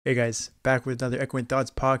Hey guys, back with another Echoing Thoughts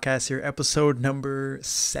podcast here, episode number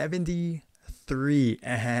 73.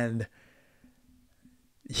 And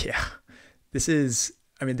yeah, this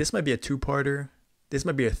might be a two-parter. This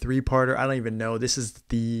might be a three-parter. I don't even know. This is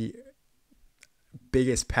the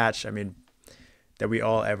biggest patch, that we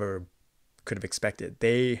all ever could have expected.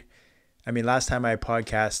 Last time I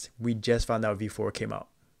podcast, we just found out V4 came out,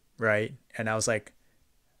 right? And I was like,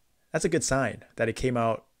 that's a good sign that it came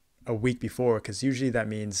out a week before, because usually that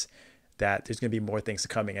means that there's going to be more things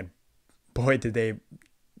coming. And boy, did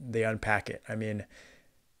they unpack it.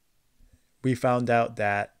 We found out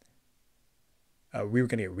that we were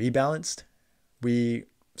going to get rebalanced. We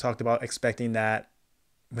talked about expecting that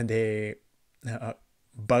when they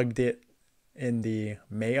bugged it in the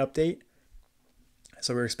May update.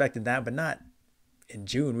 So we were expecting that, but not in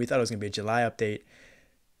June. We thought it was going to be a July update.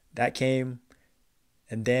 That came,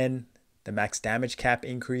 and then the max damage cap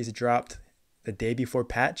increase dropped the day before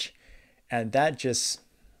patch, and that just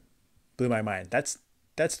blew my mind. That's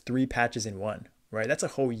three patches in one, right? That's a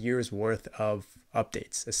whole year's worth of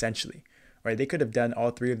updates, essentially, right? They could have done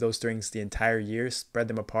all three of those things the entire year, spread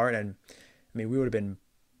them apart, and we would have been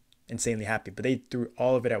insanely happy. But they threw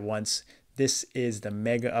all of it at once. This is the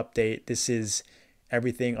mega update. This is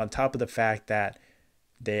everything on top of the fact that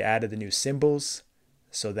they added the new symbols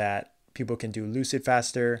so that people can do lucid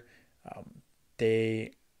faster.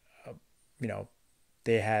 They,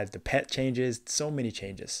 they had the pet changes, so many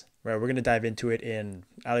changes, right? We're going to dive into it in,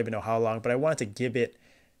 I don't even know how long, but I want to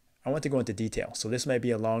go into detail. So this might be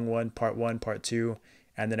a long one, part two.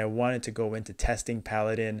 And then I wanted to go into testing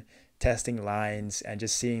Paladin, testing lines, and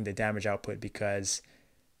just seeing the damage output, because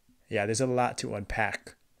yeah, there's a lot to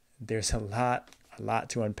unpack. There's a lot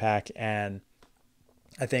to unpack. And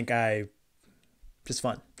I think just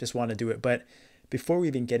want to do it. But before we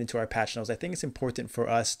even get into our patch notes, I think it's important for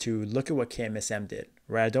us to look at what KMSM did,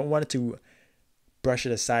 right? I don't want it to brush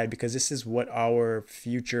it aside, because this is what our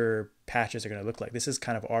future patches are going to look like. This is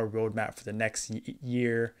kind of our roadmap for the next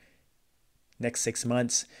year, next 6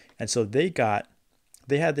 months. And so they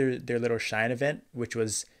had their little shine event, which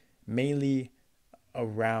was mainly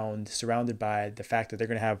surrounded by the fact that they're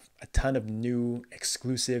going to have a ton of new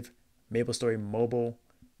exclusive MapleStory mobile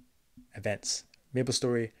events.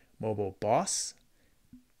 MapleStory mobile boss,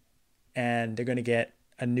 and they're going to get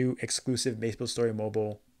a new exclusive MapleStory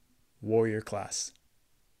mobile warrior class.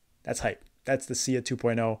 That's hype. That's the SIA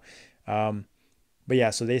 2.0. But yeah,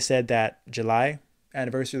 so they said that July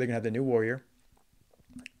anniversary, they're going to have the new warrior.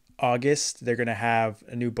 August, they're going to have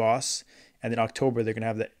a new boss. And then October, they're going to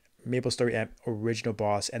have the MapleStory original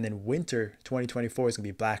boss. And then winter 2024 is going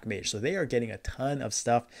to be Black Mage. So they are getting a ton of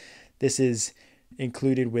stuff. This is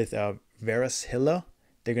included with Varus Hilla.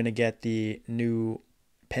 They're going to get the new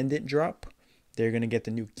pendant drop. They're going to get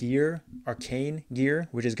the new gear, arcane gear,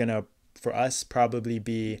 which is going to, for us, probably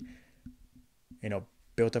be,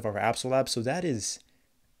 built off of our Absol So that is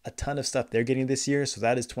a ton of stuff they're getting this year. So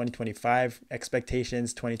that is 2025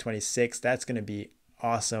 expectations, 2026. That's going to be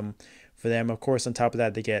awesome for them. Of course, on top of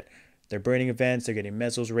that, they get their burning events. They're getting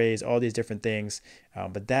mezzos raised, all these different things.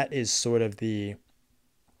 But that is sort of the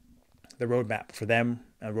roadmap for them,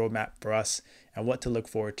 a roadmap for us, and what to look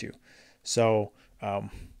forward to. So,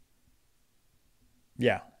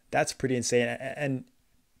 yeah, that's pretty insane. And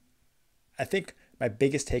I think my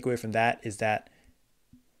biggest takeaway from that is that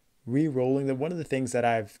re-rolling, one of the things that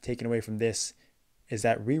I've taken away from this is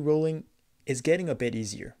that re-rolling is getting a bit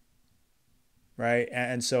easier, right?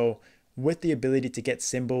 And so with the ability to get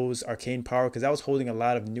symbols, arcane power, because that was holding a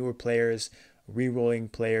lot of newer players, re-rolling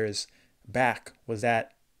players back, was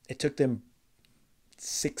that it took them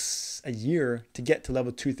a year to get to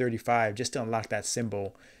level 235 just to unlock that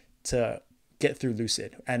symbol, to get through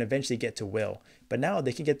Lucid and eventually get to Will. But now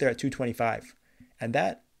they can get there at 225. And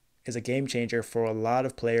that is a game changer for a lot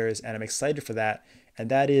of players, and I'm excited for that.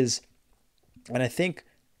 And I think,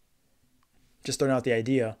 just throwing out the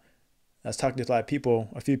idea, I was talking to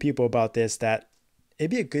a few people about this, that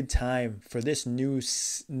it'd be a good time for this new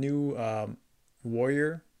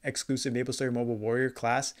warrior, exclusive MapleStory mobile warrior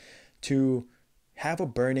class, to have a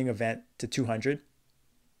burning event to 200,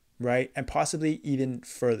 right? And possibly even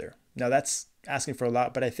further. Now that's asking for a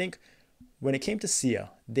lot, but I think when it came to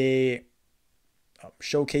SIA, they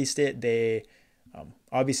showcased it. They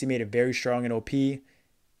obviously made it very strong and OP,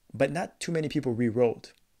 but not too many people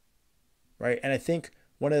re-rolled, right? And I think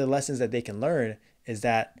one of the lessons that they can learn is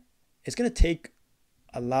that it's going to take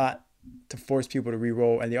a lot to force people to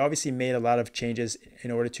re-roll. And they obviously made a lot of changes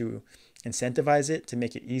in order to incentivize it, to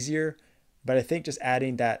make it easier. But I think just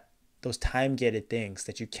adding those time-gated things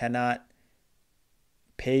that you cannot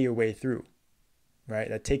pay your way through, right?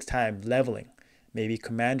 That takes time. Leveling. maybe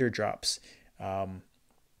commander drops,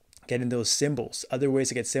 getting those symbols, other ways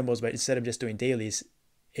to get symbols, but instead of just doing dailies,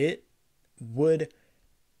 it would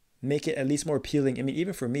make it at least more appealing. I mean,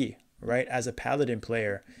 even for me, right, as a Paladin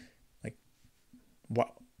player, like,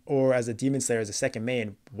 what, or as a Demon Slayer, as a second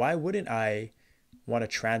main, why wouldn't I want to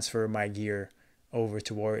transfer my gear over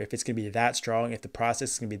to Warrior if it's going to be that strong, if the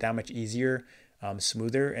process is going to be that much easier,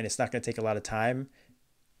 smoother, and it's not going to take a lot of time?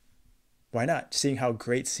 Why not? Seeing how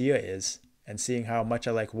great Sia is, and seeing how much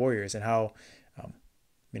I like Warriors, and how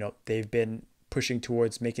they've been pushing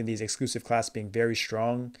towards making these exclusive class being very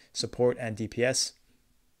strong support and DPS.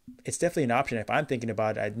 It's definitely an option if I'm thinking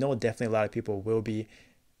about it. I know definitely a lot of people will be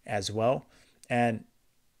as well. And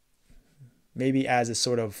maybe as a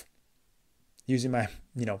sort of using my,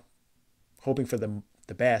 hoping for the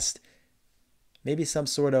best, maybe some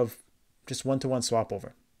sort of just one-to-one swap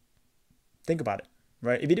over. Think about it,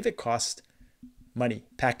 right? Even if it costs money,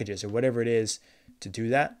 packages, or whatever it is to do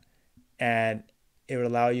that, and it would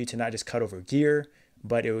allow you to not just cut over gear,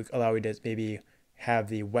 but it would allow you to maybe have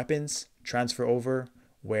the weapons transfer over,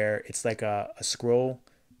 where it's like a scroll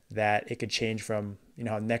that it could change from,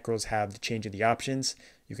 how Necros have the change of the options.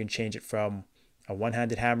 You can change it from a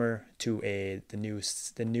one-handed hammer to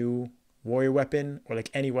the new warrior weapon, or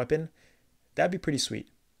like any weapon. That'd be pretty sweet,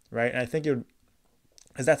 right? And I think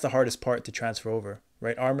because that's the hardest part to transfer over,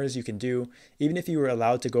 right? Armors you can do, even if you were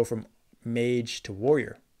allowed to go from mage to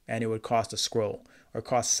warrior, and it would cost a scroll or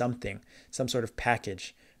cost something, some sort of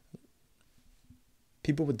package,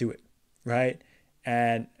 people would do it, right?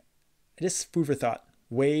 And just food for thought,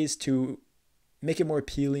 ways to make it more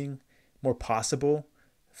appealing, more possible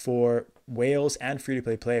for whales and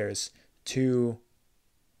free-to-play players to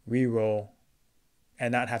reroll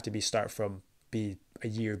and not have to be a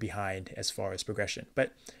year behind as far as progression.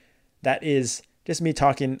 But that is just me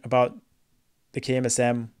talking about the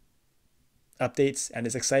KMSM updates, and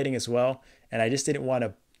it's exciting as well. And I just didn't want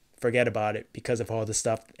to forget about it because of all the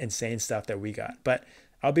stuff, insane stuff that we got. But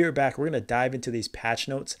I'll be right back. We're going to dive into these patch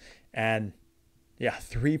notes, and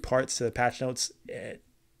 3 parts to the patch notes.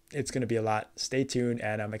 It's going to be a lot. Stay tuned,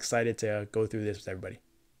 and I'm excited to go through this with everybody.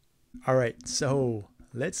 All right, so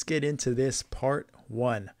let's get into this part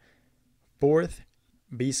 1. 4th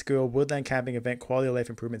B skill, woodland camping event, quality of life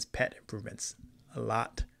improvements, pet improvements. A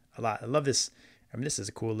lot. I love this. I mean, this is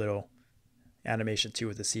a cool little animation too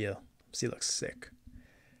with the seal. Sea looks sick.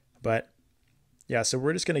 But yeah, so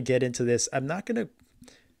we're just going to get into this. I'm not going to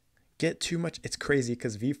get too much. It's crazy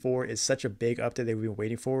because V4 is such a big update that we've been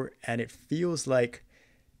waiting for, and it feels like,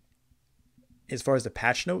 as far as the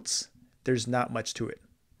patch notes, there's not much to it,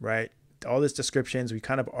 right? All these descriptions we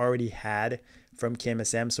kind of already had from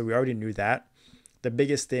KMSM, so we already knew that. The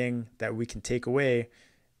biggest thing that we can take away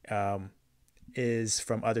is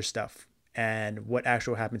from other stuff and what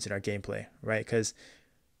actually happens in our gameplay, right? Because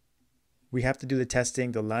we have to do the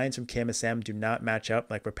testing. The lines from KMSM do not match up.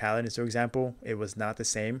 Like for Paladin, for example, it was not the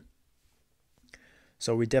same.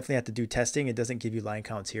 So we definitely have to do testing. It doesn't give you line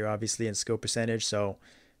counts here, obviously, and skill percentage. So,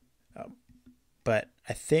 but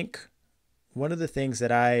I think one of the things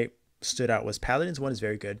that I stood out was Paladin's one is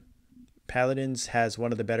very good. Paladin's has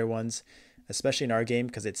one of the better ones, especially in our game,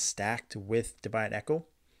 because it's stacked with Divine Echo.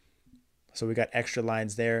 So we got extra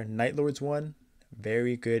lines there. Night Lord's one,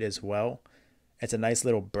 very good as well. It's a nice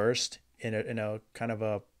little burst in a kind of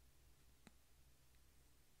a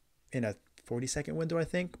 40-second window, I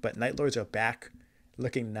think. But Night Lords are back,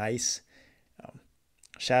 looking nice.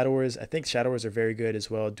 Shadowers, I think Shadowers are very good as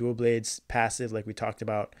well. Dual Blades, passive, like we talked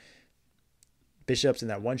about. Bishops in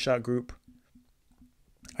that one-shot group.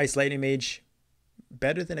 Ice Lightning Mage,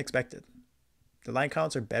 better than expected. The line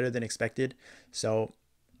counts are better than expected. So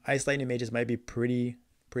Ice Lightning Mages might be pretty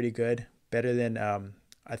good. Better than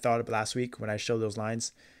I thought of last week when I showed those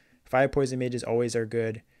lines. Fire Poison Mages always are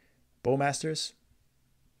good. Bowmasters,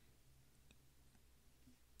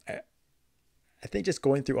 I think just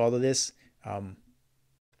going through all of this,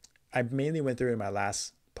 I mainly went through it in my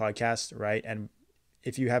last podcast, right? And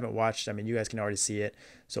if you haven't watched, I mean, you guys can already see it.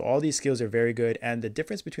 So all these skills are very good. And the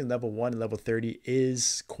difference between level 1 and level 30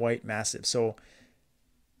 is quite massive. So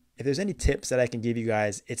if there's any tips that I can give you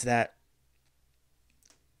guys, it's that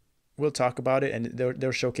we'll talk about it and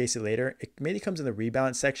they'll showcase it later. It mainly comes in the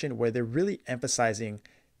rebalance section where they're really emphasizing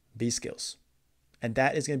these skills. And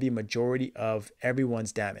that is going to be majority of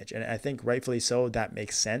everyone's damage. And I think rightfully so, that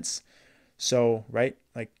makes sense. So, right,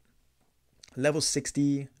 like level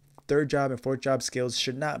 60, 3rd job and 4th job skills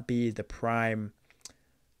should not be the prime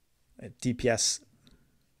DPS,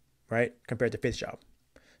 right, compared to 5th job.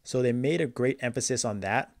 So they made a great emphasis on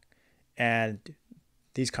that. And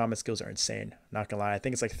these combat skills are insane. Not gonna lie. I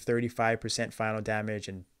think it's like 35% final damage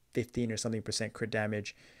and 15 or something percent crit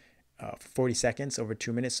damage for 40 seconds over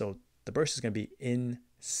 2 minutes. So the burst is going to be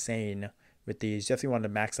insane with these. Definitely wanted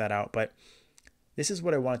to max that out, but this is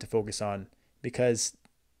what I wanted to focus on, because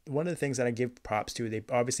one of the things that I give props to, they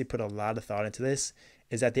obviously put a lot of thought into this,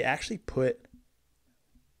 is that they actually put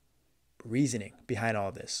reasoning behind all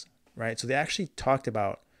of this, right? So they actually talked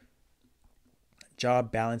about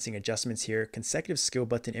job balancing adjustments here, consecutive skill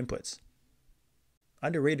button inputs,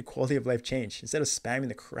 underrated quality of life change. Instead of spamming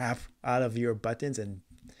the crap out of your buttons and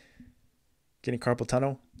getting carpal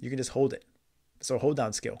tunnel, you can just hold it. So hold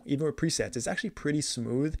down skill, even with presets, it's actually pretty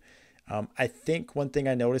smooth. I think one thing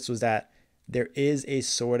I noticed was that there is a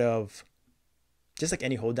sort of, just like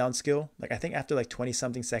any hold down skill, like I think after like 20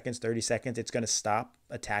 something seconds, 30 seconds, it's going to stop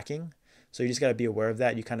attacking. So you just got to be aware of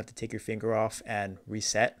that. You kind of have to take your finger off and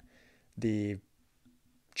reset the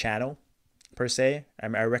channel per se. I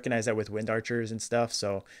recognize that with wind archers and stuff.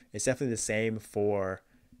 So it's definitely the same for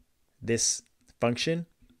this function,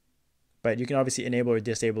 but you can obviously enable or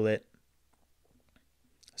disable it.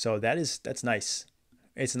 So that's nice.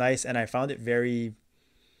 It's nice. And I found it very,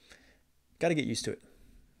 got to get used to it.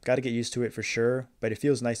 Got to get used to it for sure, but it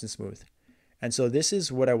feels nice and smooth. And so this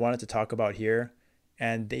is what I wanted to talk about here.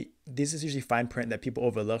 And this is usually fine print that people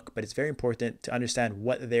overlook, but it's very important to understand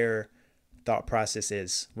what their thought process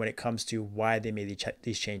is when it comes to why they made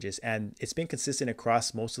these changes. And it's been consistent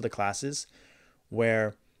across most of the classes,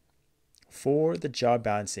 where for the job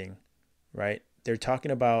balancing, right, they're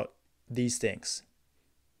talking about these things.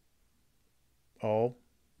 All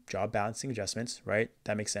job balancing adjustments, right?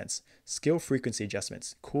 That makes sense. Skill frequency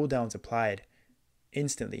adjustments, cooldowns applied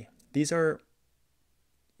instantly. These are,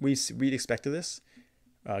 we'd expected this.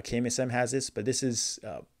 KMSM has this, but this is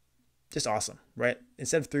just awesome, right?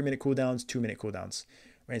 Instead of 3-minute cooldowns, 2-minute cooldowns,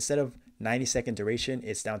 right? Instead of 90-second duration,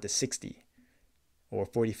 it's down to 60 or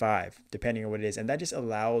 45, depending on what it is. And that just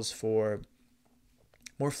allows for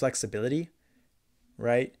more flexibility,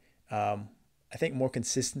 right? I think more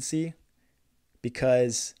consistency,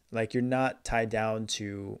 because like you're not tied down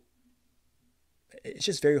to, it's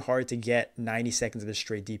just very hard to get 90 seconds of a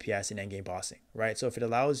straight DPS in endgame bossing, right? So if it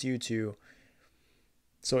allows you to,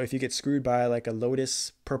 so if you get screwed by like a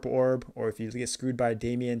Lotus purple orb, or if you get screwed by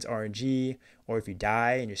Damien's RNG, or if you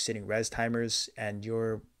die and you're sitting res timers and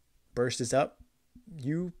your burst is up,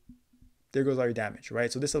 there goes all your damage,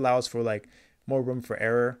 right? So this allows for like more room for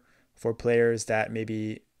error for players that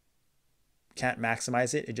maybe can't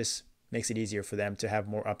maximize it. It just makes it easier for them to have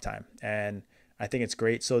more uptime. And I think it's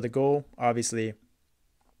great. So the goal, obviously,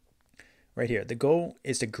 right here, the goal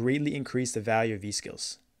is to greatly increase the value of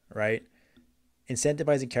V-skills, right?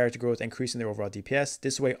 Incentivizing character growth, increasing their overall DPS.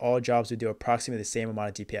 This way, all jobs will do approximately the same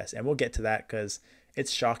amount of DPS. And we'll get to that, because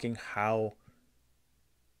it's shocking how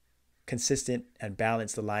consistent and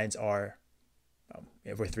balanced the lines are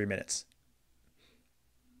over 3 minutes.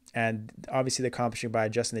 And obviously, they're accomplishing by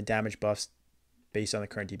adjusting the damage buffs based on the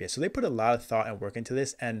current DPS. So they put a lot of thought and work into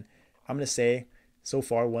this. And I'm going to say, so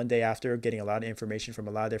far, one day after getting a lot of information from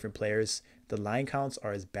a lot of different players, the line counts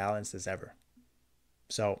are as balanced as ever.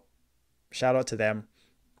 So shout out to them.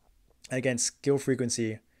 And again, skill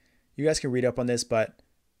frequency, you guys can read up on this, but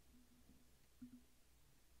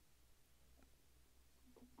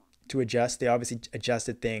to adjust, they obviously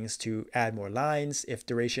adjusted things to add more lines if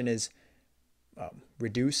duration is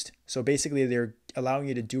reduced. So basically, they're allowing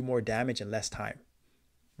you to do more damage in less time,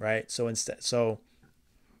 right? So if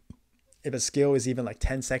a skill is even like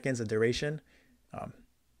 10 seconds of duration,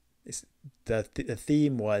 the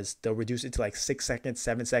theme was they'll reduce it to like 6 seconds,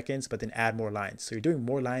 7 seconds, but then add more lines. So you're doing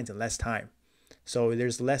more lines in less time. So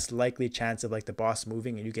there's less likely chance of like the boss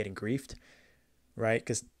moving and you getting griefed, right?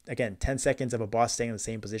 Because again, 10 seconds of a boss staying in the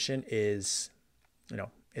same position is,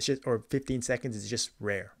 it's just, or 15 seconds is just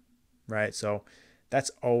rare, right? So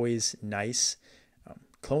that's always nice.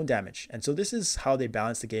 Clone damage. And so this is how they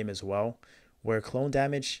balance the game as well, where clone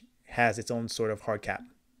damage has its own sort of hard cap.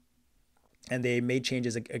 And they made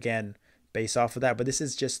changes again based off of that, but this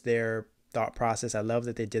is just their thought process. I love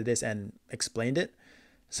that they did this and explained it.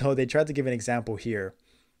 So they tried to give an example here.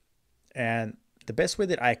 And the best way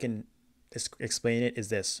that I can explain it is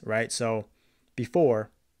this, right? So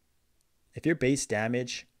before, if your base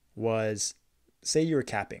damage was, say you were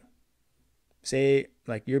capping, say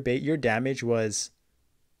like your damage was,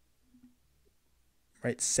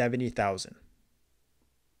 right, 70,000.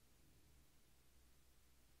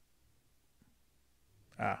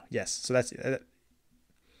 Yes. So that's,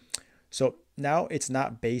 so now it's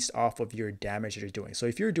not based off of your damage that you're doing. So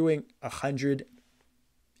if you're doing 100,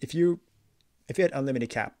 if you had unlimited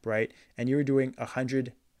cap, right, and you were doing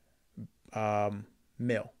 100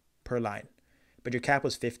 mil per line, but your cap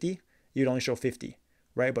was 50, you'd only show 50.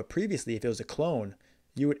 right? But previously, if it was a clone,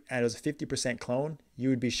 and it was a 50% clone, you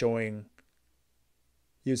would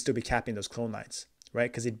still be capping those clone lines,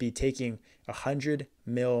 right? Because it'd be taking 100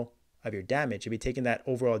 mil of your damage. It'd be taking that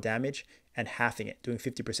overall damage and halving it, doing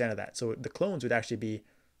 50% of that. So the clones would actually be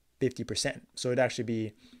 50%. So it'd actually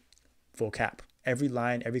be full cap. Every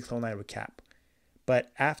clone line would cap.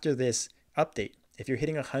 But after this update, if you're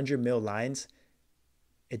hitting 100 mil lines,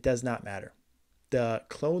 it does not matter. The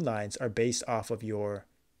clone lines are based off of your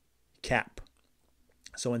cap.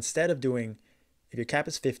 So instead of doing, if your cap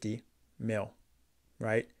is 50 mil,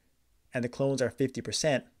 right, and the clones are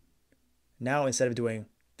 50%, now instead of doing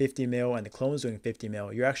 50 mil and the clones doing 50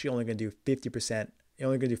 mil, you're actually only going to do 50%. You're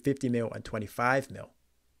only going to do 50 mil and 25 mil,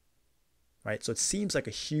 right? So it seems like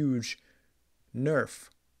a huge nerf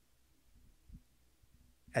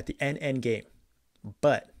at the end game.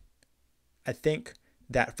 But I think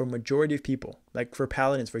that for majority of people, like for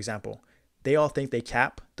Paladins, for example, they all think they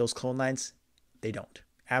cap those clone lines. They don't.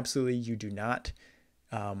 Absolutely, you do not.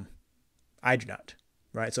 I do not,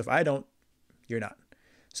 right? So if I don't, you're not.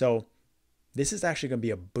 So this is actually going to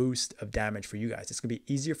be a boost of damage for you guys. It's going to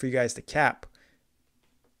be easier for you guys to cap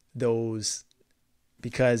those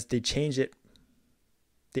because they changed it.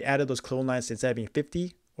 They added those clone lines instead of being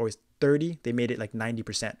 50 or 30, they made it like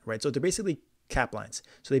 90%, right? So they're basically cap lines.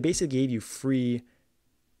 So they basically gave you free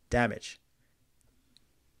damage.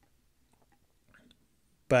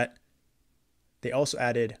 But they also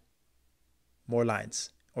added more lines,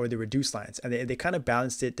 or they reduced lines, and they kind of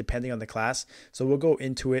balanced it depending on the class. So we'll go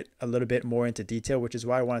into it a little bit more into detail, which is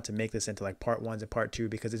why I wanted to make this into like part 1 and part 2,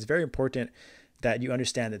 because it's very important that you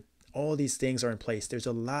understand that all these things are in place. There's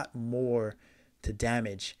a lot more to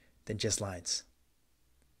damage than just lines,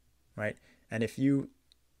 right? And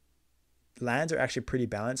lands are actually pretty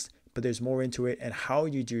balanced, but there's more into it, and how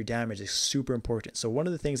you do your damage is super important. So one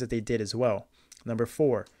of the things that they did as well, number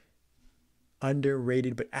 4,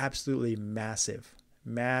 underrated but absolutely massive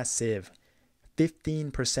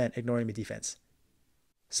 15% ignoring enemy defense.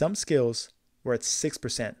 Some skills were at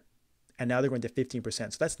 6%, and now they're going to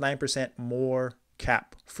 15%. So that's 9% more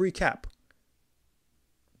cap, free cap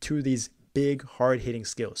to these big hard-hitting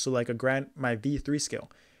skills. So like my V3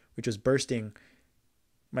 skill, which was bursting,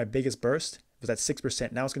 my biggest burst was at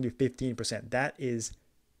 6%. Now it's going to do 15%. That is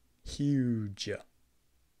huge,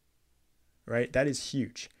 right? That is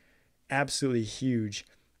huge. Absolutely huge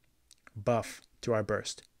buff to our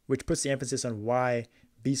burst, which puts the emphasis on why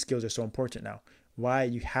V skills are so important now, why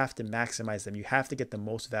you have to maximize them. You have to get the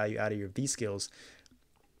most value out of your V skills,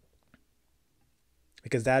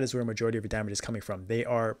 because that is where a majority of your damage is coming from. They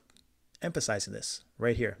are emphasizing this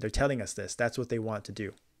right here. They're telling us this. That's what they want to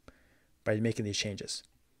do by making these changes,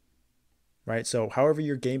 right? So however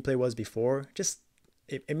your gameplay was before,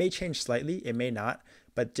 it may change slightly, it may not,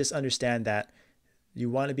 but just understand that you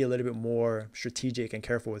want to be a little bit more strategic and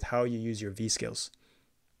careful with how you use your V skills.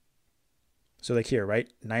 So like here, right?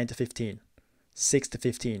 9 to 15, 6 to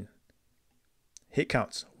 15. Hit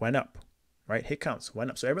counts went up, right? Hit counts went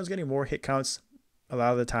up. So everyone's getting more hit counts a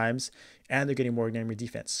lot of the times, and they're getting more enemy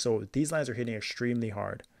defense. So these lines are hitting extremely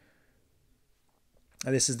hard.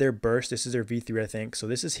 And this is their burst. This is their V3, I think. So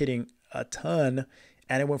this is hitting a ton,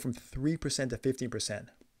 and it went from 3% to 15%.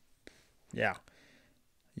 Yeah.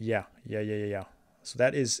 So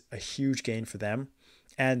that is a huge gain for them.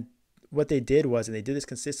 And what they did was, and they did this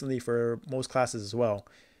consistently for most classes as well,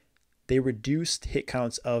 they reduced hit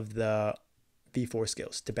counts of the V4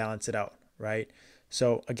 skills to balance it out, right?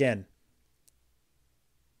 So again,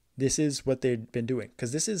 this is what they've been doing.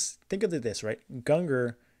 Because think of this, right?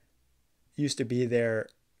 Gungar used to be their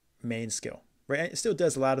main skill, right? And it still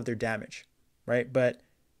does a lot of their damage, right? But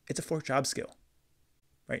it's a 4th job skill,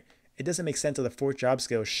 right? It doesn't make sense that the 4th job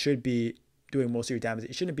skill should be doing most of your damage.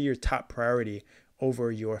 It shouldn't be your top priority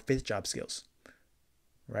over your 5th job skills,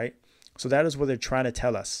 right? So that is what they're trying to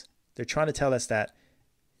tell us. They're trying to tell us that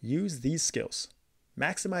use these skills,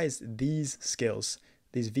 maximize these skills,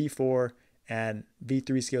 these V4 and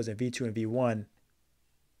V3 skills and V2 and V1,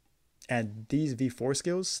 and these V4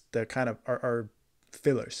 skills, they're kind of are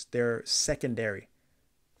fillers. They're secondary,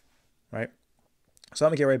 right? So I'm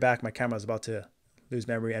gonna get right back. My camera is about to lose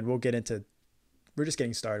memory, and we're just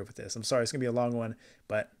getting started with this. I'm sorry, it's gonna be a long one,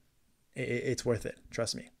 but it's worth it.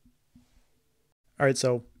 Trust me. All right,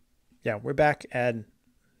 so yeah, we're back, and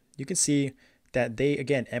you can see that they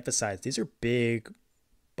again emphasize these are big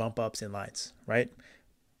bump ups in lines, right?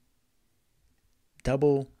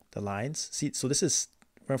 Double the lines. See, so this is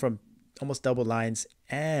went from almost double lines,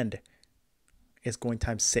 and it's going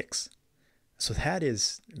times 6. So that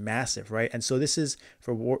is massive, right? And so this is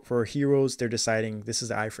for heroes, they're deciding, this is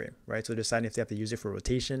the iframe, right? So they're deciding if they have to use it for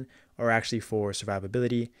rotation or actually for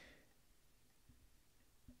survivability.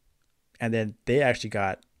 And then they actually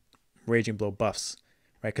got Raging Blow buffs,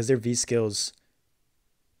 right? Because their V skills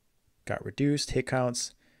got reduced, hit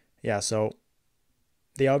counts. Yeah, so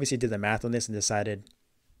they obviously did the math on this and decided,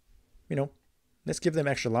 you know, let's give them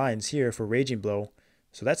extra lines here for Raging Blow.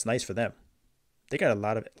 So that's nice for them. They got a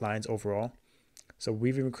lot of lines overall. So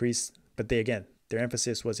we've increased, but they, again, their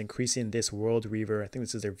emphasis was increasing this World Reaver. I think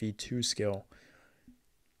this is their V2 skill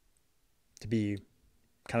to be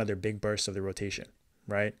kind of their big burst of the rotation,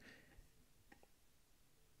 right?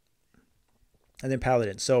 And then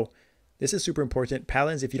Paladin. So this is super important.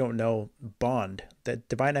 Paladins, if you don't know, Bond, the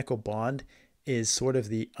Divine Echo Bond is sort of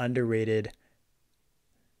the underrated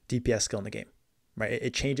DPS skill in the game, right?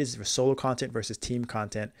 It changes for solo content versus team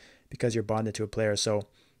content because you're bonded to a player. So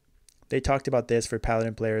they talked about this for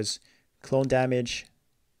Paladin players, clone damage,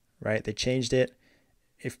 right? They changed it.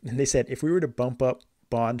 They said if we were to bump up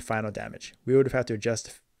Bond final damage, we would have had to adjust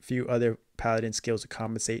a few other Paladin skills to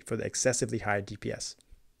compensate for the excessively high DPS.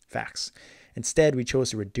 Facts. Instead, we chose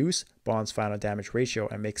to reduce Bond's final damage ratio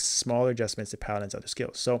and make smaller adjustments to Paladin's other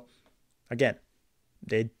skills. So again,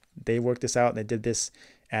 they worked this out and they did this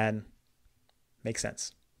and makes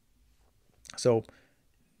sense. So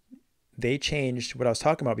they changed what I was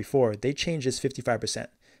talking about before. They changed this 55%.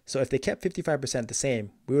 So if they kept 55% the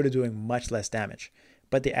same, we would have doing much less damage.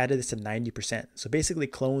 But they added this to 90%. So basically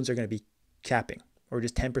clones are going to be capping or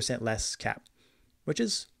just 10% less cap, which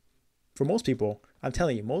is, for most people, I'm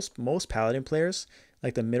telling you, most Paladin players,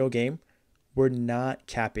 like the middle game, were not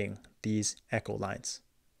capping these echo lines.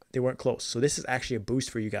 They weren't close. So this is actually a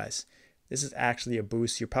boost for you guys. This is actually a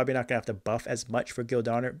boost. You're probably not going to have to buff as much for guild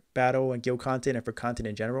honor battle and guild content and for content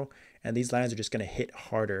in general. And these lines are just going to hit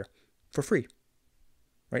harder for free,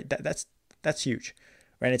 right? That's huge,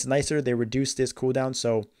 right? And it's nicer. They reduced this cooldown,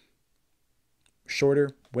 so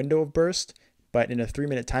shorter window of burst, but in a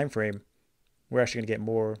 3-minute time frame, we're actually going to get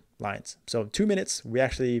more lines. So 2 minutes,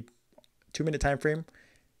 2-minute time frame,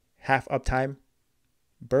 half uptime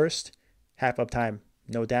burst, half uptime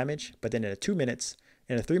no damage. But then in a 2 minutes,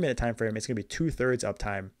 in a 3-minute time frame, it's going to be 2/3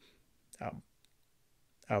 uptime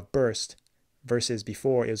of burst versus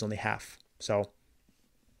before it was only half. So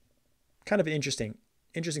kind of an interesting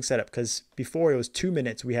setup, because before it was 2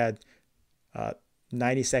 minutes, we had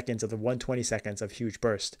 90 seconds of the 120 seconds of huge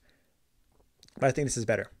burst. But I think this is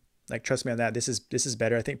better. Like, trust me on that. This is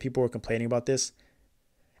better. I think people were complaining about this.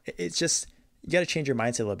 It's just, you got to change your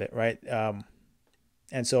mindset a little bit, right?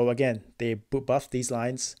 And so again, they buffed these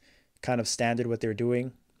lines, kind of standard what they're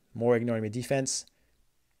doing, more ignoring the defense.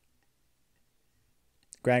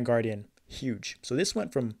 Grand Guardian, huge. So this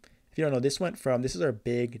went from, if you don't know, this is our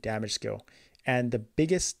big damage skill. And the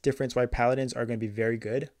biggest difference why Paladins are going to be very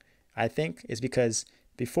good, I think, is because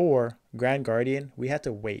before Grand Guardian, we had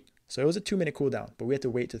to wait. So it was a 2-minute cooldown, but we had to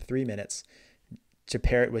wait to 3 minutes to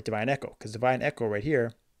pair it with Divine Echo, because Divine Echo right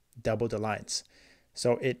here doubled the lines.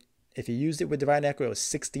 So if you used it with Divine Echo, it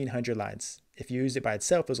was 1,600 lines. If you used it by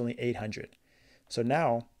itself, it was only 800. So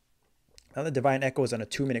now that Divine Echo is on a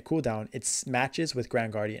 2-minute cooldown, it matches with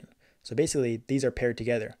Grand Guardian. So basically, these are paired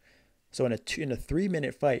together. So in a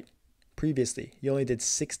 3-minute fight, previously, you only did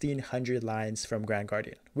 1,600 lines from Grand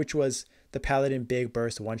Guardian, which was the Paladin big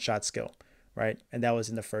burst one-shot skill, right? And that was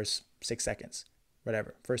in the first 6 seconds,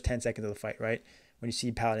 whatever, first 10 seconds of the fight, right? When you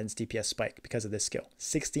see Paladin's DPS spike because of this skill.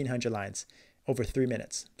 1,600 lines over 3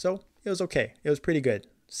 minutes. So it was okay. It was pretty good.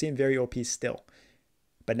 Seemed very OP still.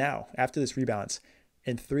 But now, after this rebalance,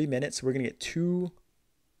 in 3 minutes, we're going to get 2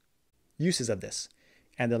 uses of this.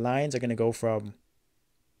 And the lines are going to go from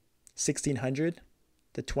 1,600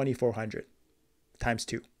 to 2,400 times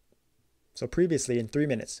 2. So previously, in 3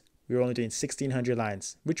 minutes, we were only doing 1,600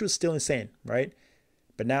 lines, which was still insane, right?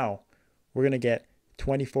 But now, we're going to get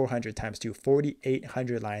 2,400 times 2,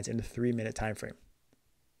 4,800 lines in a 3-minute time frame.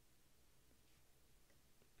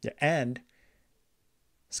 Yeah, and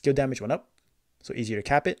skill damage went up, so easier to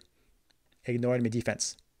cap it. Ignore enemy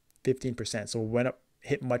defense, 15%. So it went up,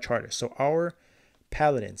 hit much harder. So our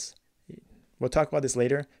Paladins, we'll talk about this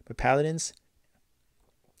later, but Paladins,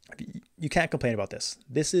 you can't complain about this.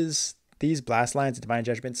 These blast lines and divine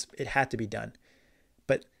judgments, it had to be done.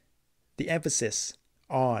 But the emphasis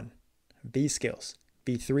on V skills,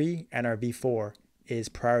 V3 and our V4 is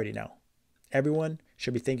priority now. Everyone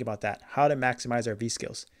should be thinking about that, how to maximize our V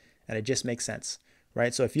skills. And it just makes sense,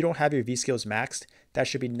 right? So if you don't have your V skills maxed, that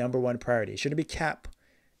should be #1 priority. It shouldn't be cap.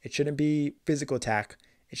 It shouldn't be physical attack.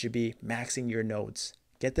 It should be maxing your nodes.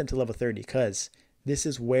 Get them to level 30, because this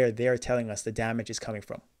is where they're telling us the damage is coming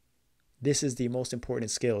from. This is the most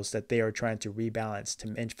important skills that they are trying to rebalance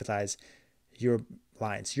to emphasize your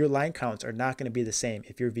lines. Your line counts are not going to be the same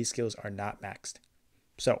if your V skills are not maxed.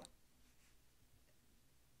 So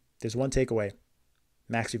there's one takeaway: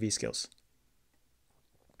 max your V skills.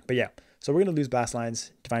 But yeah, so we're going to lose blast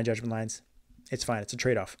lines, divine judgment lines. It's fine. It's a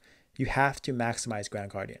trade-off. You have to maximize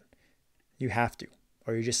Grand Guardian. You have to,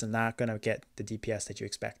 or you're just not going to get the DPS that you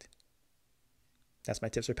expect. That's my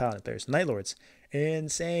tips for Paladin players. Night Lords,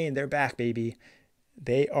 insane. They're back, baby.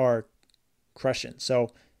 They are crushing.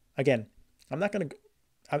 So again, it's going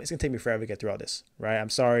to take me forever to get through all this, right? I'm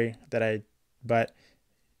sorry but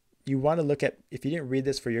you want to look at, if you didn't read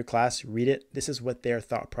this for your class, read it. This is what their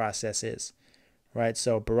thought process is, right?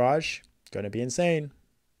 So Barrage, going to be insane.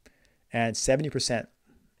 And 70%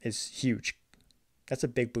 is huge. That's a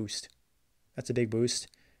big boost. That's a big boost.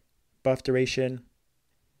 Buff duration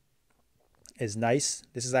is nice.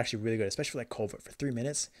 This is actually really good, especially for like Covert. For 3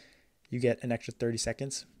 minutes, you get an extra 30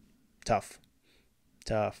 seconds. Tough.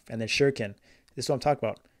 And then Shuriken. This is what I'm talking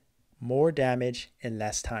about. More damage in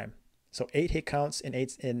less time. So 8 hit counts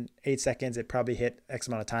in 8 seconds. It probably hit X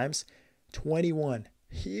amount of times. 21.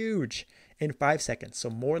 Huge. In 5 seconds. So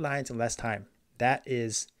more lines in less time. That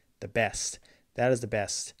is the best. That is the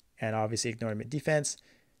best. And obviously ignoring mid defense.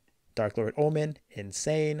 Dark Lord Omen.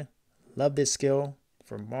 Insane. Love this skill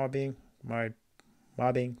for mobbing.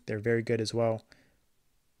 They're very good as well.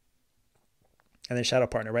 And then Shadow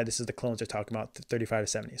Partner, right? This is the clones they're talking about, 35 to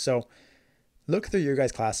 70. So look through your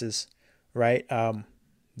guys' classes, right?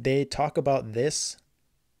 They talk about this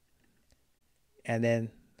and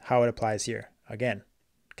then how it applies here. Again,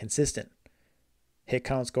 consistent. Hit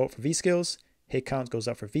counts go up for V skills. Hit count goes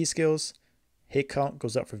up for V skills. Hit count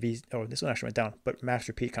goes up for V. Oh, this one actually went down, but max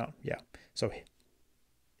repeat count. Yeah. So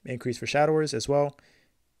increase for Shadowers as well.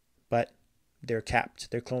 But they're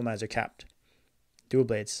capped. Their clone lines are capped. Dual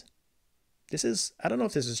blades. This is, I don't know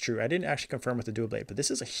if this is true. I didn't actually confirm with the dual blade, but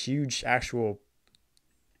this is a huge,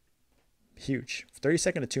 huge. 30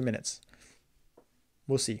 seconds to 2 minutes.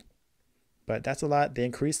 We'll see. But that's a lot. They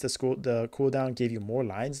increased the cooldown, gave you more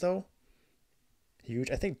lines though.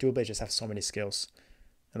 Huge. I think dual blades just have so many skills.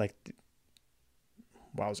 And like,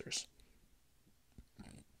 wowzers.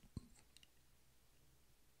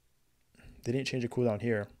 They didn't change the cooldown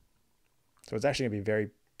here. So it's actually going to be very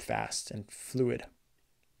fast and fluid.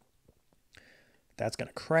 That's going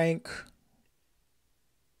to crank.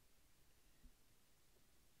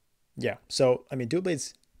 Yeah. So, I mean, dual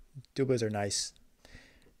blades are nice.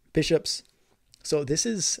 Bishops. So this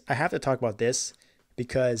is, I have to talk about this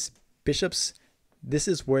because bishops, this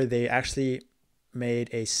is where they actually made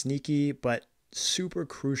a sneaky but super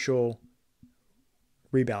crucial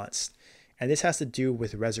rebalance. And this has to do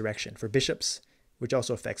with resurrection for bishops, which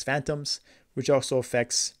also affects phantoms, which also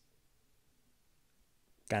affects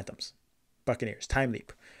buccaneers, time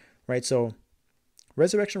leap, right? So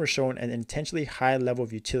resurrection was shown an intentionally high level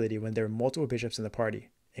of utility when there were multiple bishops in the party,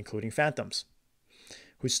 including phantoms,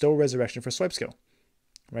 who stole resurrection for swipe skill,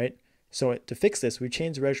 right? So to fix this, we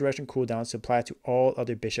changed the resurrection cooldowns to apply to all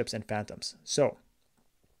other bishops and phantoms. So,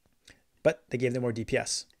 but they gave them more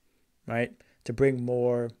DPS, right? To bring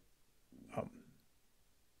more,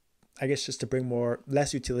 I guess just to bring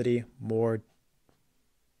less utility, more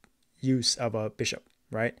use of a bishop,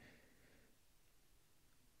 right?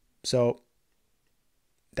 So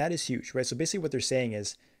that is huge, right? So basically what they're saying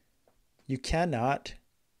is you cannot,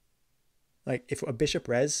 like if a bishop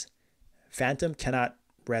res, phantom cannot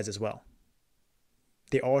res as well.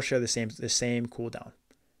 They all share the same cooldown.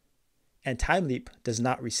 And time leap does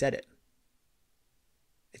not reset it.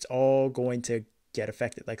 It's all going to get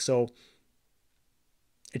affected. Like, so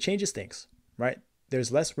it changes things, right?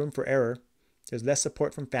 There's less room for error. There's less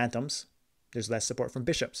support from phantoms. There's less support from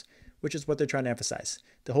bishops, which is what they're trying to emphasize.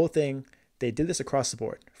 The whole thing, they did this across the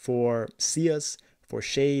board for Sias, for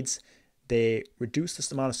Shades. They reduced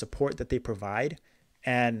this amount of support that they provide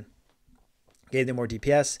and gave them more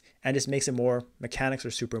DPS, and just makes it more, mechanics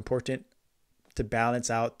are super important to balance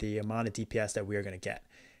out the amount of DPS that we are going to get.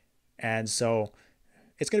 And so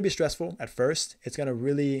it's going to be stressful at first. It's going to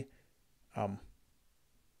really,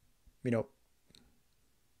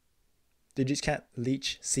 they just can't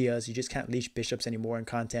leech Sias. You just can't leech bishops anymore in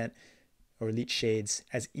content, or leech Shades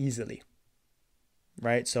as easily,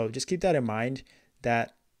 right? So just keep that in mind,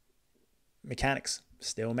 that mechanics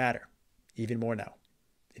still matter even more now.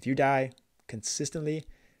 If you die consistently,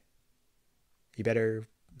 you better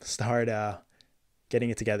start getting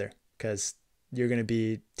it together, because you're going to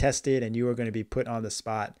be tested and you are going to be put on the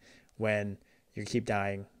spot when you keep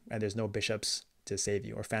dying and there's no bishops to save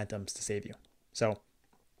you or phantoms to save you. So,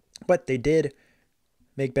 but they did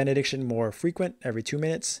make benediction more frequent, every 2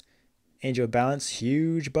 minutes, Angel of Balance,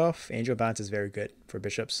 huge buff. Angel of Balance is very good for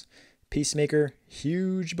bishops. Peacemaker,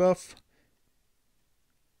 huge buff.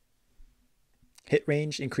 Hit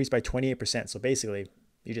range increased by 28%. So basically,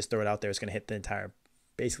 you just throw it out there, it's going to hit the entire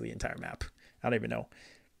map. I don't even know.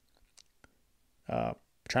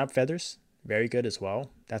 Triumph Feathers, very good as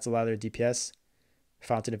well. That's a lot of their DPS.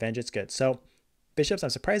 Fountain of Vengeance, good. So bishops, I'm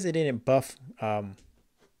surprised they didn't buff AR,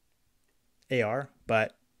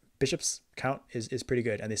 but bishops count is pretty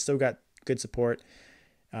good, and they still got good support.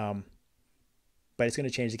 But it's going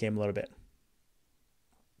to change the game a little bit.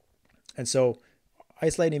 And so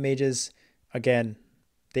Ice Lightning Mages, again,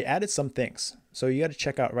 they added some things. So you got to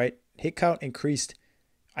check out, right? Hit count increased.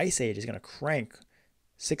 Ice Age is going to crank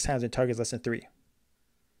 6 times when targets less than 3.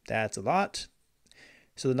 That's a lot.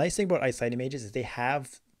 So the nice thing about Ice Lightning Mages is they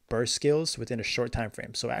have burst skills within a short time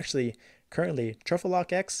frame. So actually, currently, Truffle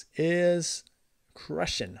Lock X is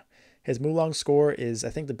crushing. His Mulong score is, I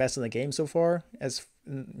think, the best in the game so far, as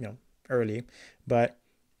early, but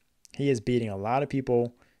he is beating a lot of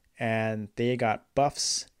people, and they got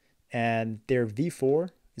buffs, and their V4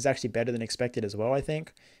 is actually better than expected as well, I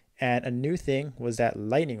think. And a new thing was that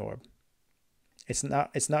Lightning Orb. It's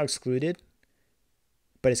not excluded,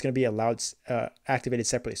 but it's going to be allowed activated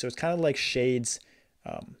separately. So it's kind of like Shade's,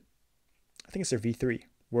 I think it's their V3,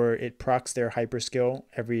 where it procs their hyper skill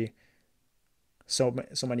every so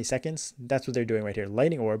many seconds. That's what they're doing right here.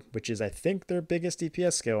 Lightning Orb, which is I think their biggest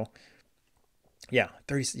DPS skill. Yeah,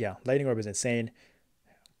 Lightning Orb is insane.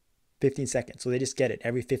 15 seconds. So they just get it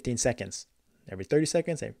every 15 seconds. Every 30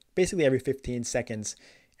 seconds, basically every 15 seconds,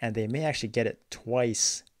 and they may actually get it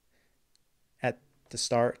twice at the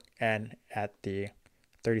start and at the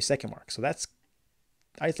 30-second mark. So that's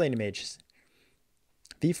Ice Lightning Mages.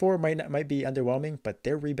 V4 might be underwhelming, but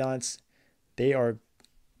their rebalance, they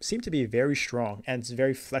seem to be very strong, and it's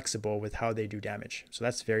very flexible with how they do damage. So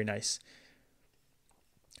that's very nice.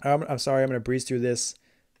 I'm sorry, I'm going to breeze through this.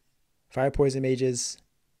 Fire Poison Mages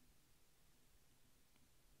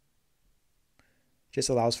just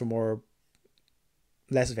allows for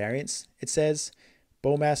less variance, it says.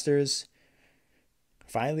 Bowmasters,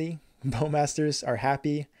 finally, Bowmasters are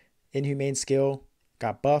happy. Inhumane skill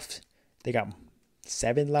got buffed. They got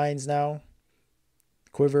 7 lines now.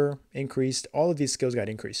 Quiver increased. All of these skills got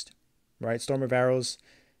increased, right? Storm of Arrows,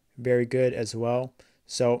 very good as well.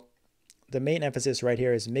 So the main emphasis right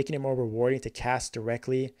here is making it more rewarding to cast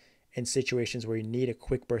directly in situations where you need a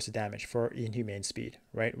quick burst of damage for inhumane speed,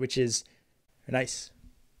 right? Which is nice,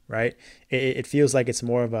 right? It feels like it's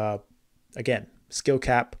more of a, again, skill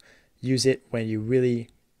cap. Use it when you really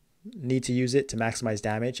need to use it to maximize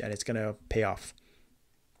damage, and it's going to pay off.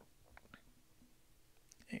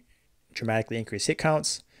 Dramatically increase hit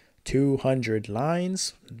counts. 200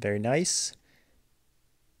 lines, very nice.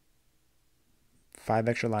 5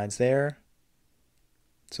 extra lines there.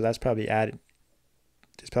 So that's probably added.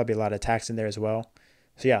 There's probably a lot of attacks in there as well.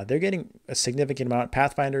 So yeah, they're getting a significant amount.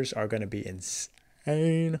 Pathfinders are going to be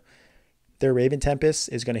insane. Their Raven Tempest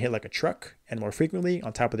is going to hit like a truck and more frequently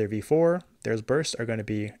on top of their V4. Their bursts are going to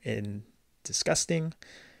be disgusting.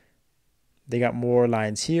 They got more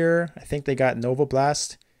lines here. I think they got Nova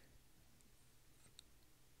Blast.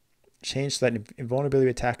 Change so that invulnerability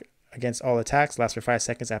attack against all attacks lasts for 5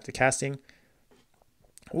 seconds after casting.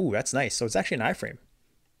 Ooh, that's nice. So it's actually an iframe,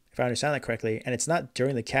 if I understand that correctly. And it's not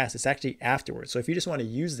during the cast, it's actually afterwards. So if you just want to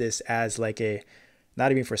use this as like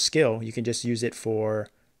not even for skill, you can just use it for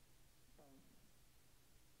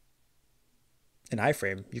an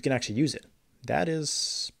iframe. You can actually use it. That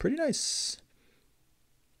is pretty nice.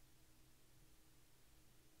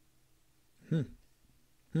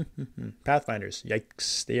 Pathfinders,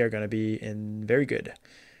 yikes, they are going to be very good.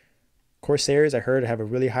 Corsairs, I heard, have a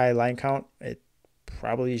really high line count. It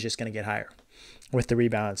probably is just going to get higher with the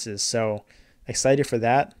rebalances. So excited for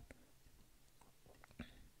that.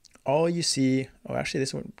 All you see, actually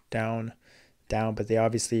this went down, but they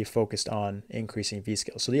obviously focused on increasing V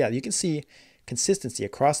skills. So yeah, you can see consistency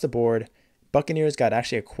across the board. Buccaneers got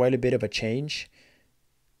actually quite a bit of a change.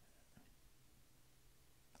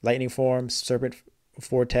 Lightning Form, Serpent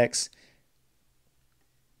Vortex,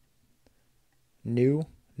 a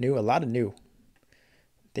lot of new.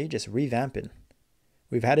 They just revamping.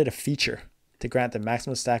 We've added a feature to grant the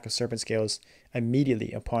maximum stack of serpent scales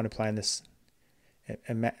immediately upon applying this,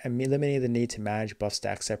 eliminating the need to manage buff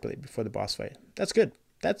stacks separately before the boss fight. That's good.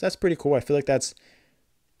 That's pretty cool. I feel like that's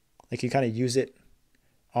like you kind of use it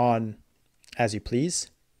on as you please.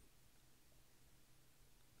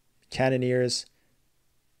 Cannoneers,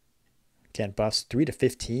 again, buffs 3 to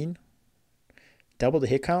 15. Double the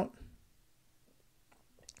hit count.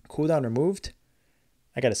 Cooldown removed.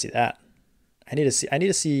 I gotta see that. I need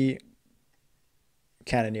to see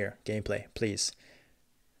Cannoneer gameplay, please.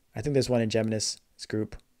 I think there's one in Geminis'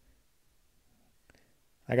 group.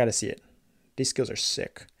 I gotta see it. These skills are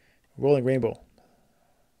sick. Rolling Rainbow.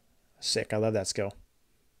 Sick. I love that skill.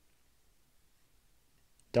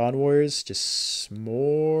 Dawn Warriors, just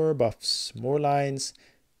more buffs, more lines.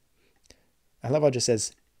 I love how it just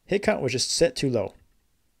says hit count was just set too low.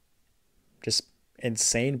 Just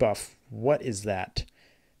insane buff. What is that?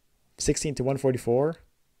 16 to 144.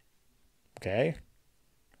 Okay.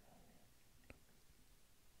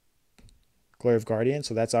 Glory of Guardian.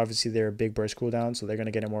 So that's obviously their big burst cooldown. So they're going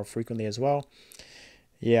to get it more frequently as well.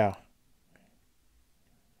 Yeah.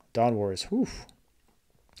 Dawn Wars. Whew.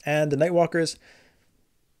 And the Nightwalkers.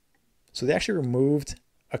 So they actually removed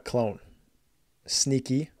a clone.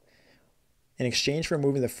 Sneaky. In exchange for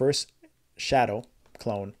removing the first Shadow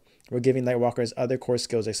clone, we're giving Nightwalkers other core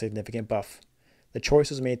skills a significant buff. The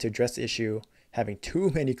choice was made to address the issue having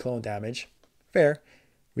too many clone damage. Fair.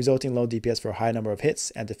 Resulting low DPS for a high number of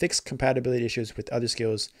hits, and to fix compatibility issues with other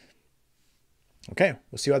skills. Okay,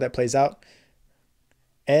 we'll see how that plays out.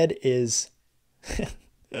 Ed is...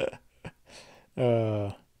 we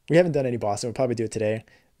haven't done any boss, and we'll probably do it today.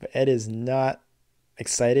 But Ed is not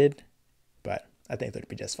excited, but I think that would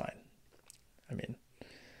be just fine.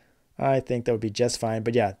 I think that would be just fine.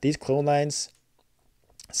 But yeah, these clone lines,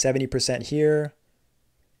 70% here.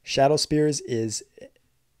 Shadow Spears is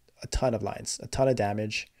a ton of lines, a ton of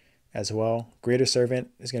damage as well. Greater Servant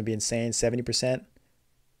is going to be insane, 70%.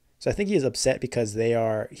 So I think he is upset because he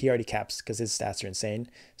already caps because his stats are insane.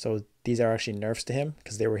 So these are actually nerfs to him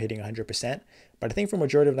because they were hitting 100%. But I think for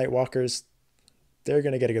majority of Nightwalkers, they're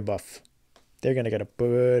going to get a good buff. They're going to get a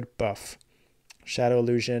good buff. Shadow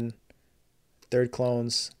Illusion, third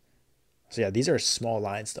clones. So yeah, these are small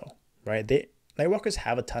lines though, right? Nightwalkers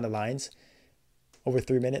have a ton of lines over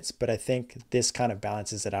 3 minutes, but I think this kind of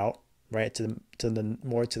balances it out, right? To the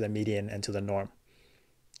more to the median and to the norm.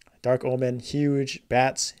 Dark Omen, huge.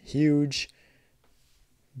 Bats, huge.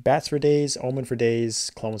 Bats for days, Omen for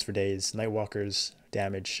days, clones for days, Nightwalkers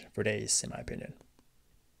damage for days, in my opinion.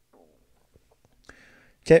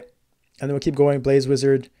 Okay, and then we'll keep going. Blaze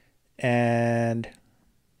Wizard and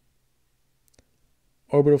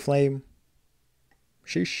Orbital Flame.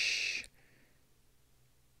 Sheesh.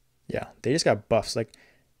 Yeah, they just got buffs. Like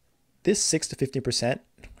this 6 to 15%,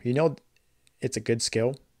 you know it's a good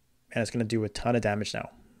skill, and it's going to do a ton of damage now.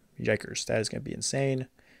 Yikers, that is going to be insane.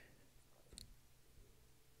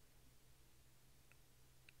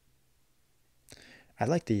 I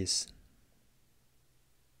like these.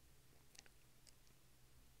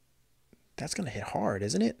 That's going to hit hard,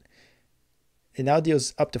 isn't it? It now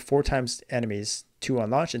deals up to 4 times enemies, 2 on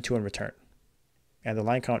launch and 2 on return. And the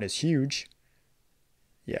line count is huge.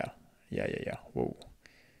 Yeah. Whoa.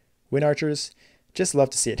 Wind Archers, just love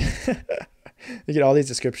to see it. You get all these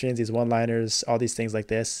descriptions, these one-liners, all these things like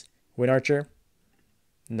this. Wind Archer,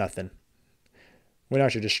 nothing. Wind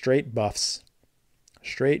Archer, just straight buffs.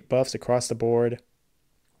 Straight buffs across the board.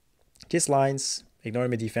 Just lines, ignore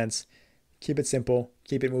my defense. Keep it simple,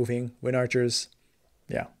 keep it moving. Wind Archers,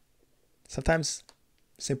 yeah. Sometimes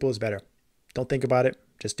simple is better. Don't think about it,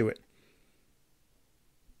 just do it.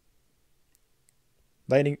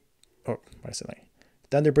 Lightning, what I said, lightning.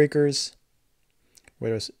 Thunderbreakers,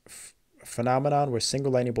 where there's Phenomenon, where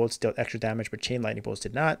single lightning bolts dealt extra damage, but chain lightning bolts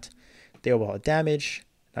did not. They overall damage,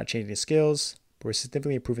 not changing the skills, but we're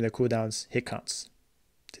significantly improving their cooldowns, hit counts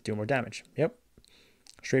to do more damage. Yep.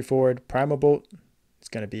 Straightforward. Primal Bolt, it's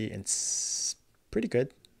going to be pretty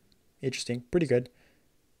good. Interesting, pretty good.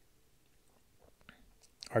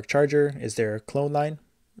 Arc Charger is their clone line,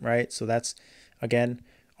 right? So that's, again,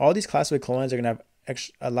 all these classified clone lines are going to have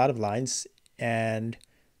a lot of lines and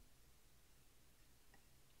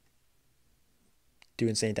do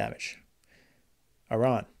insane damage.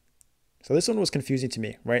 Aran. So this one was confusing to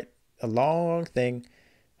me, right? A long thing.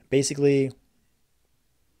 Basically,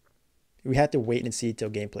 we had to wait and see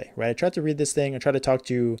till gameplay, right? I tried to read this thing. I tried to talk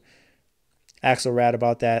to Axelrad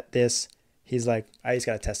about this. He's like, I just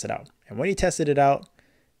got to test it out. And when he tested it out,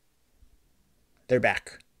 they're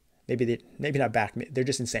back. Maybe not back. They're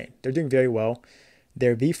just insane. They're doing very well.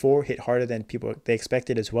 Their V4 hit harder than they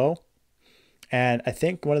expected as well. And I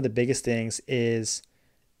think one of the biggest things is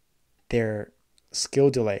their skill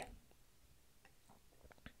delay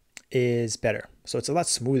is better. So it's a lot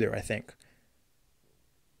smoother, I think.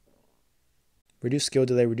 Reduce skill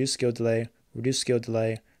delay, reduce skill delay, reduce skill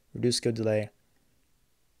delay, reduce skill delay.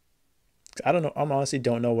 I don't know. I honestly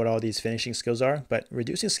don't know what all these finishing skills are, but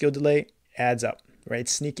reducing skill delay adds up, right?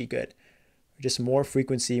 It's sneaky good. Just more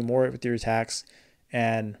frequency, more with your attacks,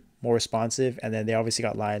 and more responsive. And then they obviously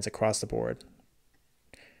got lines across the board.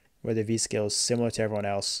 where the V skill is similar to everyone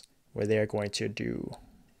else, where they're going to do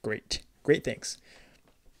great things.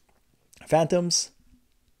 Phantoms.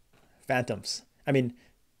 I mean,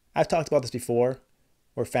 I've talked about this before,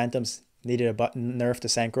 where Phantoms needed a button nerf to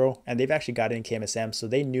Synchro, and they've actually got it in KMSM, so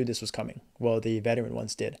they knew this was coming. Well, the veteran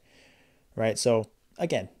ones did, right? So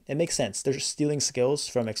again, it makes sense. They're just stealing skills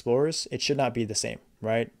from Explorers. It should not be the same,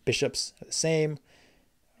 right? Bishops are the same.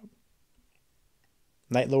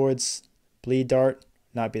 Night Lords, Bleed Dart,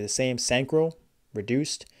 not be the same. Synchro,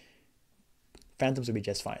 reduced. Phantoms would be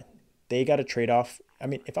just fine. They got a trade-off. I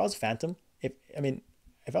mean, if I was a Phantom, if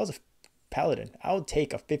I was a Paladin, I would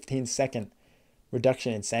take a 15-second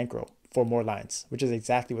reduction in Synchro for more lines, which is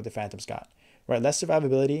exactly what the Phantoms got. Right, less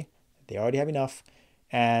survivability, they already have enough,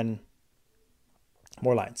 and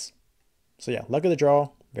more lines. So yeah, luck of the draw,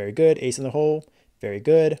 very good. Ace in the hole, very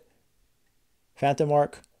good. Phantom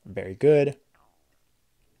Mark, very good.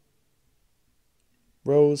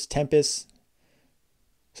 Rose, Tempest.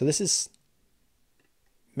 So this is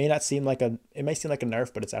may seem like a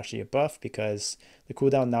nerf, but it's actually a buff because the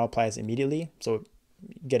cooldown now applies immediately. So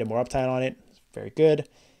get more uptime on it. Very good.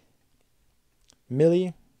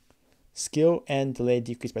 Melee, skill and delay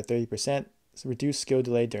decreased by 30%. So reduce skill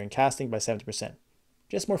delay during casting by 70%.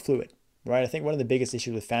 Just more fluid, right? I think one of the biggest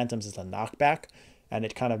issues with Phantoms is the knockback, and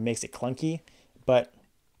it kind of makes it clunky. But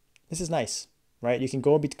this is nice, right? You can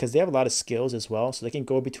go because they have a lot of skills as well, so they can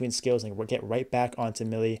go between skills and get right back onto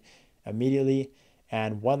melee immediately.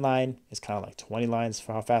 And one line is kind of like 20 lines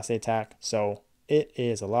for how fast they attack. So it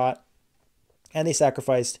is a lot. And they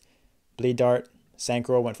sacrificed Bleed Dart.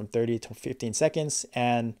 Synchro went from 30 to 15 seconds.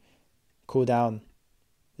 And cooldown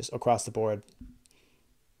just across the board.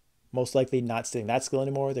 Most likely not stealing that skill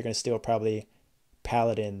anymore. They're going to steal probably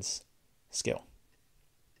Paladin's skill.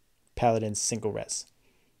 Paladin's single res.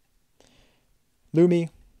 Lumi.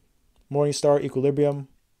 Morningstar. Equilibrium.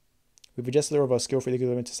 We've adjusted the robust skill for the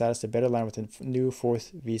equilibrium to status to better align with the new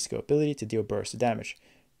 4th V skill ability to deal burst of damage.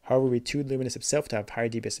 However, we tuned Luminous itself to have higher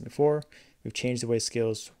DPS than before. We've changed the way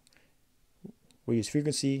skills we use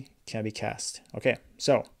frequency can be cast. Okay,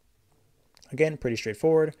 so again, pretty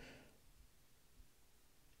straightforward.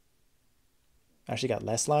 Actually got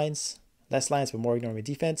less lines but more ignoring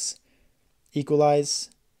defense. Equalize,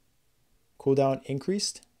 cooldown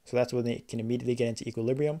increased, so that's when they can immediately get into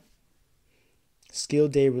equilibrium. Skill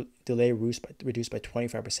delay reduced by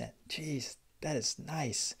 25%. Jeez, that is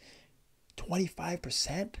nice.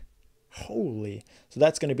 25%? Holy. So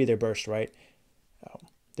that's going to be their burst, right?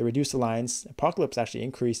 They reduced the lines. Apocalypse actually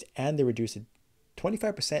increased, and they reduced it.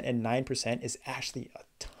 25% and 9% is actually a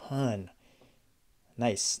ton.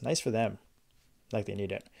 Nice. Nice for them. Like they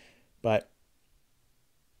need it. But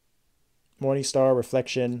Morningstar,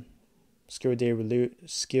 Reflection, skill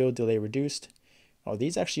delay reduced. Oh,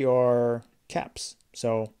 these actually are caps.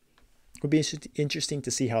 So it would be interesting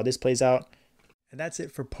to see how this plays out. And that's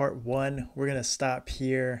it for part 1. We're going to stop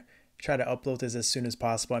here. Try to upload this as soon as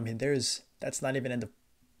possible. I mean, that's not even in the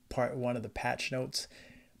part 1 of the patch notes,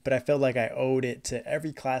 but I felt like I owed it to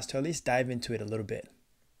every class to at least dive into it a little bit,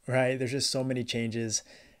 right? There's just so many changes.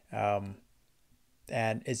 And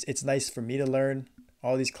it's nice for me to learn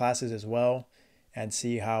all these classes as well and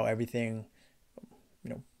see how everything,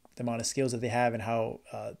 the amount of skills that they have and how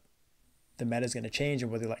the meta is going to change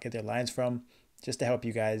and where they get their lines from, just to help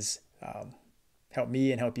you guys, help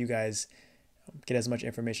me and help you guys get as much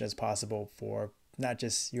information as possible for not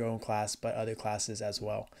just your own class, but other classes as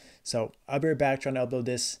well. So I'll be right back trying to upload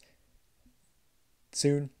this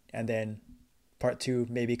soon, and then part 2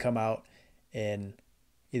 maybe come out in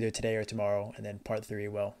either today or tomorrow, and then part 3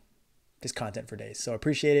 will just content for days. So I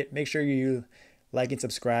appreciate it. Make sure you like and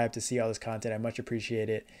subscribe to see all this content. I much appreciate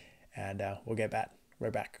it, and we'll get back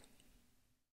right back.